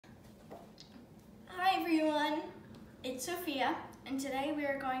everyone, it's Sophia, and today we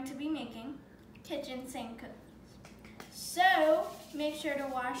are going to be making kitchen sink cookies. So make sure to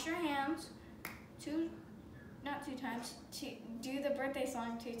wash your hands do the birthday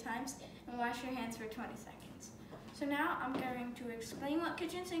song 2 times, and wash your hands for 20 seconds. So now I'm going to explain what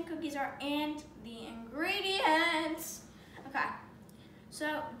kitchen sink cookies are and the ingredients. Okay,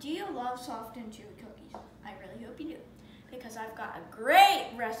 so do you love soft and chewy cookies? I really hope you do, because I've got a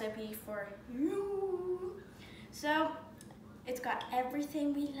great recipe for you. So it's got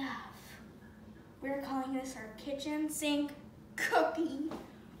everything we love. We're calling this our kitchen sink cookie.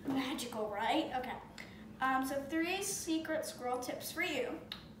 Magical, right? Okay. So 3 secret squirrel tips for you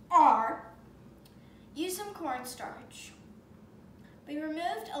are: use some cornstarch. We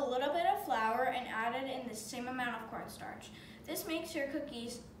removed a little bit of flour and added in the same amount of cornstarch. This makes your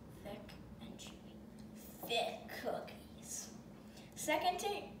cookies thick and chewy. Thick cookies. Second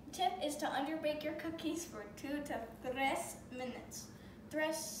tip is to underbake your cookies for 2 to 3 minutes. 3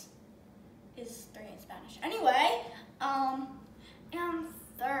 is 3 in Spanish. Anyway, and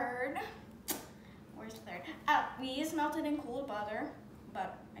third, where's third? We use melted and cooled butter,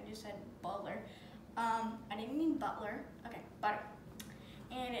 but I just said butter. I didn't mean butler. Okay, butter.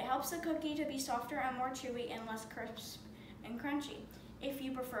 And it helps the cookie to be softer and more chewy and less crisp and crunchy. If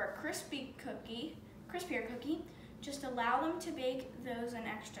you prefer a crispier cookie, just allow them to bake those an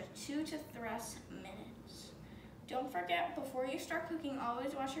extra 2 to 3 minutes. Don't forget, before you start cooking,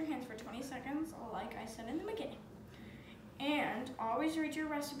 always wash your hands for 20 seconds, like I said in the beginning. And always read your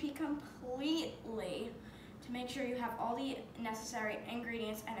recipe completely to make sure you have all the necessary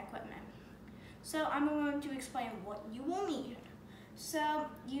ingredients and equipment. So I'm going to explain what you will need. So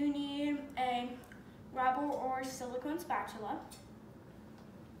you need a rubber or silicone spatula.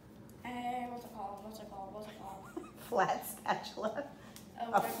 What's it called? Flat spatula.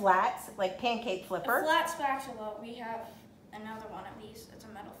 Oh, a flat, like pancake flipper. A flat spatula. We have another one of these. It's a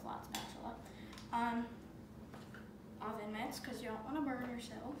metal flat spatula. Oven mitts, because you don't want to burn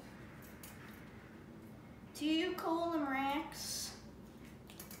yourself. 2 cooling racks.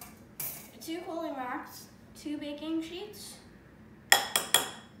 2 cooling racks. 2 baking sheets.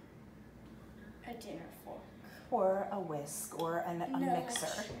 A dinner fork. Or a whisk, or a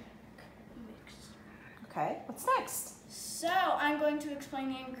mixer. Okay, what's next? So I'm going to explain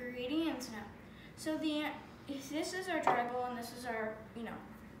the ingredients now. So this is our dry bowl, and this is our,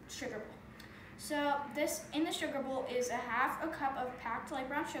 sugar bowl. So in the sugar bowl is a 1/2 cup of packed light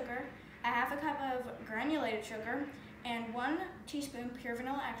brown sugar, a 1/2 cup of granulated sugar, and 1 teaspoon pure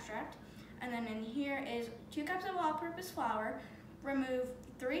vanilla extract. And then in here is 2 cups of all-purpose flour. Remove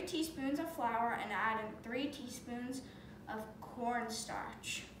 3 teaspoons of flour and add in 3 teaspoons of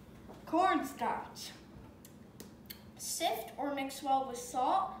cornstarch. Sift or mix well with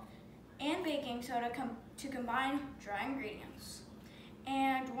salt and baking soda to combine dry ingredients.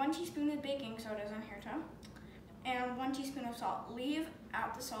 And 1 teaspoon of baking soda is in here too. And 1 teaspoon of salt. Leave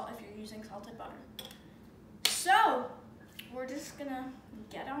out the salt if you're using salted butter. So we're just gonna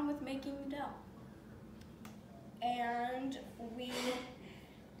get on with making the dough. And we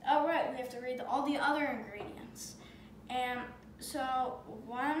have to read all the other ingredients. And so a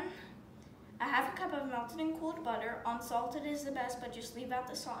 1/2 cup of melted and cooled butter. Unsalted is the best, but just leave out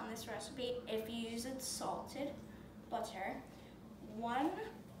the salt in this recipe if you use it salted butter. 1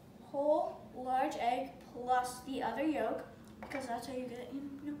 whole large egg plus the other yolk, because that's how you get it,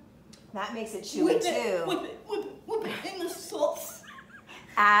 That makes it chewy too. Whip it in the sauce.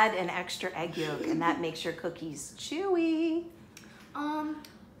 Add an extra egg yolk, and that makes your cookies chewy. A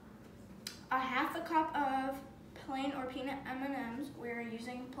 1/2 cup of plain or peanut M&Ms. We're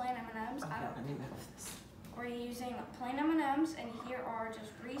using plain M&Ms. Okay, let me move this. We're using plain M&Ms, and here are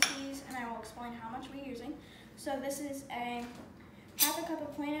just Reese's, and I will explain how much we're using. So this is a 1/2 cup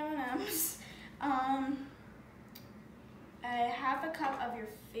of plain M&Ms, a 1/2 cup of your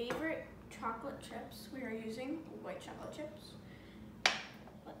favorite chocolate chips. We are using white chocolate chips.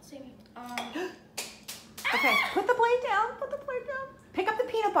 Let's see. Okay, put the blade down. Pick up the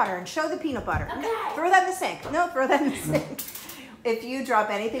peanut butter and show the peanut butter. Okay. Throw that in the sink. No, throw that in the sink. If you drop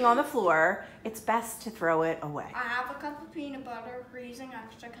anything on the floor, it's best to throw it away. I have a cup of peanut butter. We're using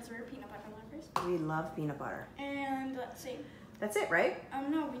extra because we're peanut butter lovers. We love peanut butter. And let's see. That's it, right?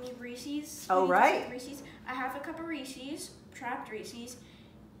 No, we need Reese's. Oh, right. Reese's. I have a cup of Reese's, trapped Reese's.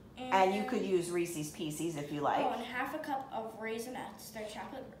 And you could use Reese's Pieces if you like. Oh, and 1/2 cup of Raisinets. They're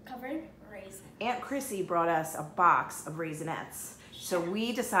chocolate-covered raisins. Aunt Chrissy brought us a box of Raisinets. So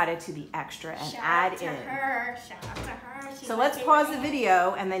we decided to be extra and Shout add out to in. her. Shout out to her. She's So my let's pause the favorite.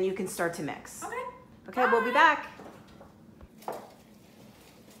 video and then you can start to mix. Okay. Okay, we'll be back.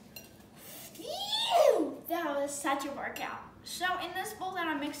 Ew! was such a workout. So in this bowl that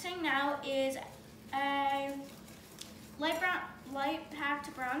I'm mixing now is a light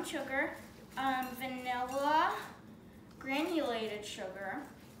packed brown sugar, vanilla, granulated sugar,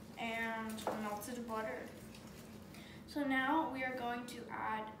 and melted butter. So now we are going to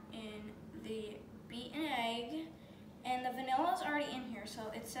add in the beaten egg, and the vanilla is already in here. So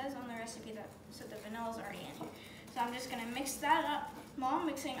it says on the recipe that the vanilla is already in here. So I'm just gonna mix that up. While I'm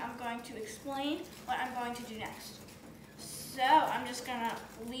mixing, I'm going to explain what I'm going to do next. So I'm just gonna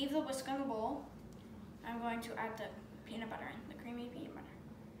leave the whisk in the bowl. I'm going to add the peanut butter in, the creamy peanut butter.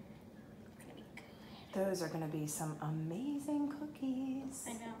 It's gonna be good. Those are gonna be some amazing cookies.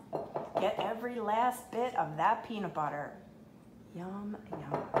 I know. Get every last bit of that peanut butter. Yum,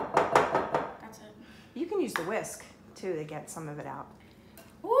 yum. That's it. You can use the whisk too to get some of it out.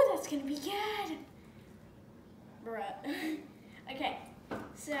 Ooh, that's gonna be good. Bruh. Okay,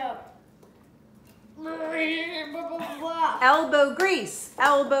 so. Elbow grease,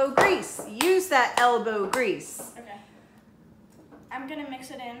 elbow grease. Use that elbow grease. Okay. I'm gonna mix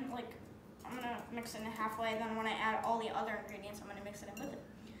it in, like, I'm gonna mix it in halfway, then when I add all the other ingredients, I'm gonna mix it in with it.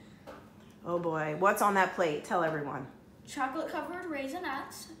 Oh boy, what's on that plate? Tell everyone. Chocolate covered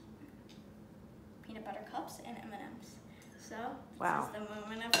raisinets, peanut butter cups, and M&Ms. So, wow. This is the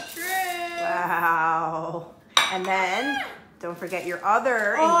moment of truth. Wow. And then, don't forget your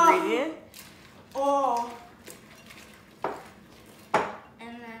other ingredient. Oh.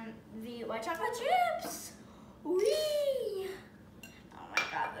 And then the white chocolate chips. Whee! Oh my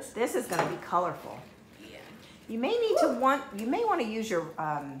god, This is going to be colorful. Yeah. You may want to use your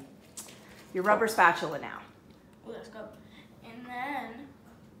rubber spatula now. Ooh, let's go. And then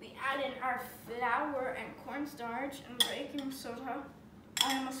we add in our flour and cornstarch and baking soda.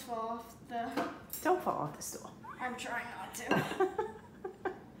 I almost fall off the. Don't fall off the stool. I'm trying not to.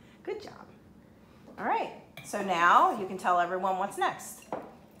 Good job. All right. So now you can tell everyone what's next.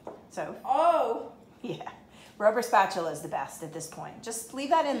 So. Oh. Yeah. Rubber spatula is the best at this point. Just leave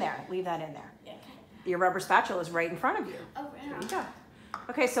that in there. Leave that in there. Yeah. Your rubber spatula is right in front of you. Oh, yeah. There you go.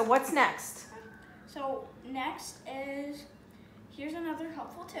 Okay, so what's next? So next is, here's another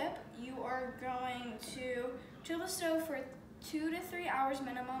helpful tip. You are going to chill the stove for 2 to 3 hours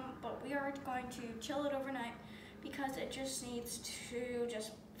minimum, but we are going to chill it overnight because it just needs to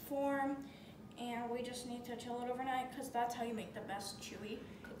just form, and we just need to chill it overnight because that's how you make the best chewy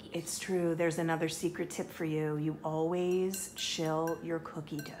cookies. It's true. There's another secret tip for you. You always chill your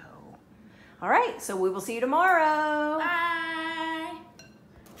cookie dough. All right, so we will see you tomorrow. Bye.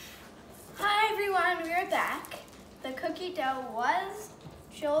 Hi everyone, we are back. The cookie dough was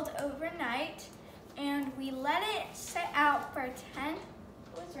chilled overnight, and we let it sit out for 10.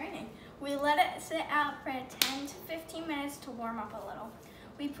 Oh, it's raining. We let it sit out for 10 to 15 minutes to warm up a little.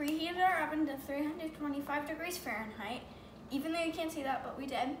 We preheated our oven to 325 degrees Fahrenheit, even though you can't see that, but we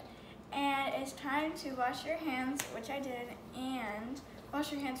did. And it's time to wash your hands, which I did, and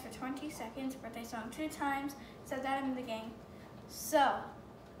wash your hands for 20 seconds. Birthday song 2 times. Said that in the beginning. So,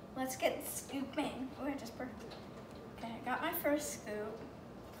 let's get scooping. Oh, I just burped. Okay, I got my first scoop.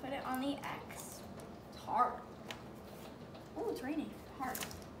 Put it on the X. It's hard. Oh, it's raining. Hard.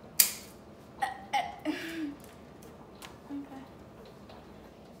 Okay.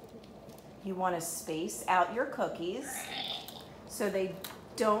 You want to space out your cookies so they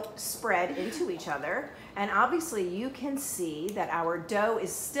don't spread into each other. And obviously you can see that our dough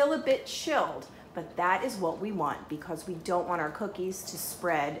is still a bit chilled, but that is what we want because we don't want our cookies to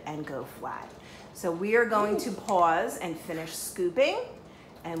spread and go flat. So we are going to pause and finish scooping,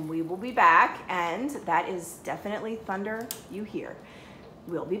 and we will be back. And that is definitely thunder you hear.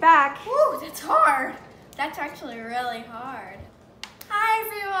 We'll be back. Ooh, that's hard. That's actually really hard. Hi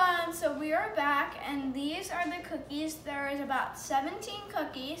everyone, so we are back, and these are the cookies. There is about 17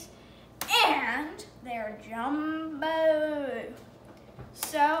 cookies, and they're jumbo.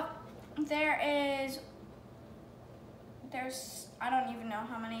 So there's, I don't even know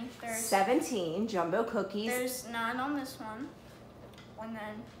how many. There's 17 jumbo cookies. There's 9 on this one,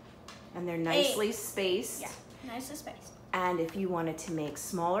 and they're nicely spaced. Yeah, nicely spaced. And if you wanted to make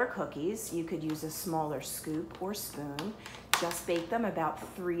smaller cookies, you could use a smaller scoop or spoon. Just bake them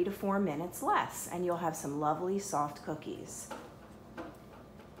about 3 to 4 minutes less, and you'll have some lovely soft cookies.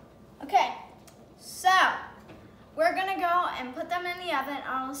 Okay, so we're gonna go and put them in the oven.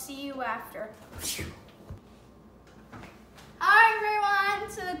 I'll see you after. Hi everyone,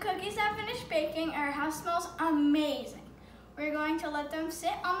 so the cookies have finished baking. Our house smells amazing. We're going to let them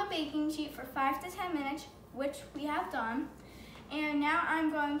sit on the baking sheet for 5 to 10 minutes, which we have done. And now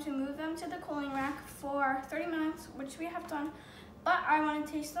I'm going to move them to the cooling rack for 30 minutes, which we have done, but I want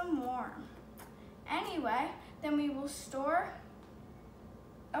to taste them warm. anyway, then we will store.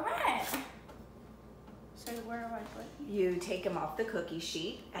 All right. So where do I put? You take them off the cookie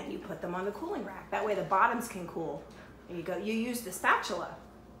sheet and you put them on the cooling rack. That way the bottoms can cool. There you go. You use the spatula.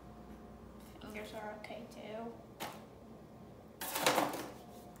 Fingers are okay too.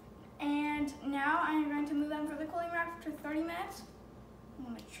 And now I'm going to move them for the cooling rack for 30 minutes. I'm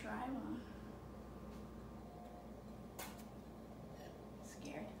gonna try one.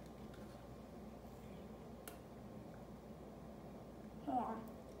 Scared. Hold on.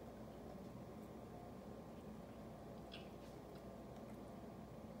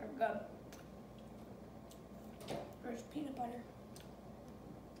 They're good. There's peanut butter.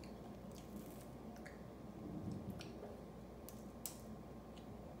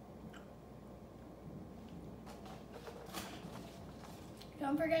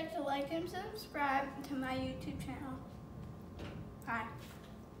 Don't forget to like and subscribe to my YouTube channel. Bye.